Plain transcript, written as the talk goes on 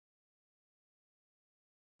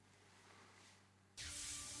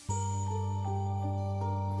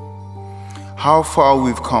how far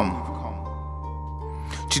we've come.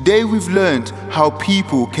 Today we've learned how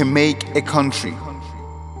people can make a country.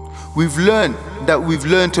 We've learned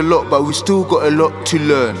a lot, but we've still got a lot to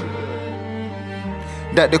learn.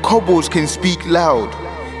 That the cobbles can speak loud,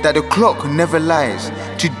 that the clock never lies.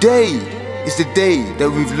 Today is the day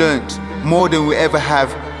that we've learned more than we ever have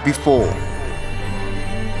before.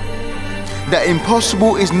 That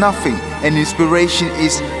impossible is nothing and inspiration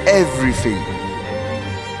is everything.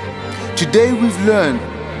 Today we've learned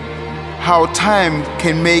how time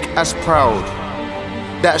can make us proud.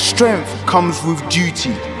 That strength comes with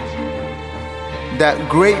duty. That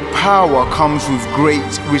great power comes with great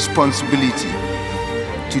responsibility.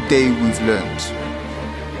 Today we've learned.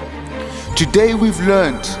 Today we've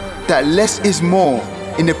learned that less is more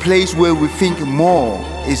in a place where we think more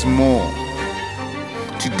is more.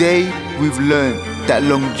 Today we've learned that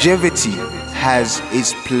longevity has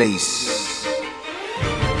its place.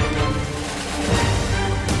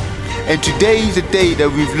 And today is the day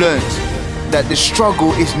that we've learned that the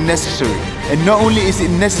struggle is necessary. And not only is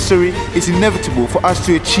it necessary, it's inevitable for us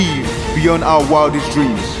to achieve beyond our wildest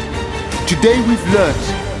dreams. Today we've learned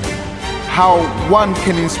how one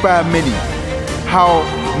can inspire many, how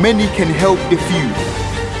many can help the few.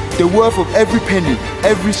 The worth of every penny,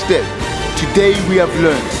 every step. Today we have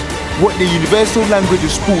learned what the universal language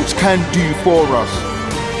of sports can do for us.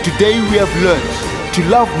 Today we have learned to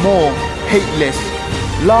love more, hate less,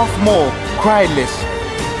 laugh more, cry less,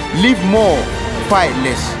 live more, fight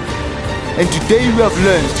less. And today we have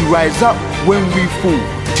learned to rise up when we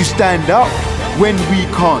fall, to stand up when we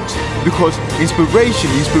can't. Because inspiration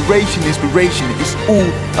is all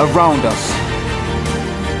around us.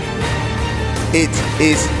 It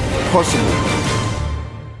is possible.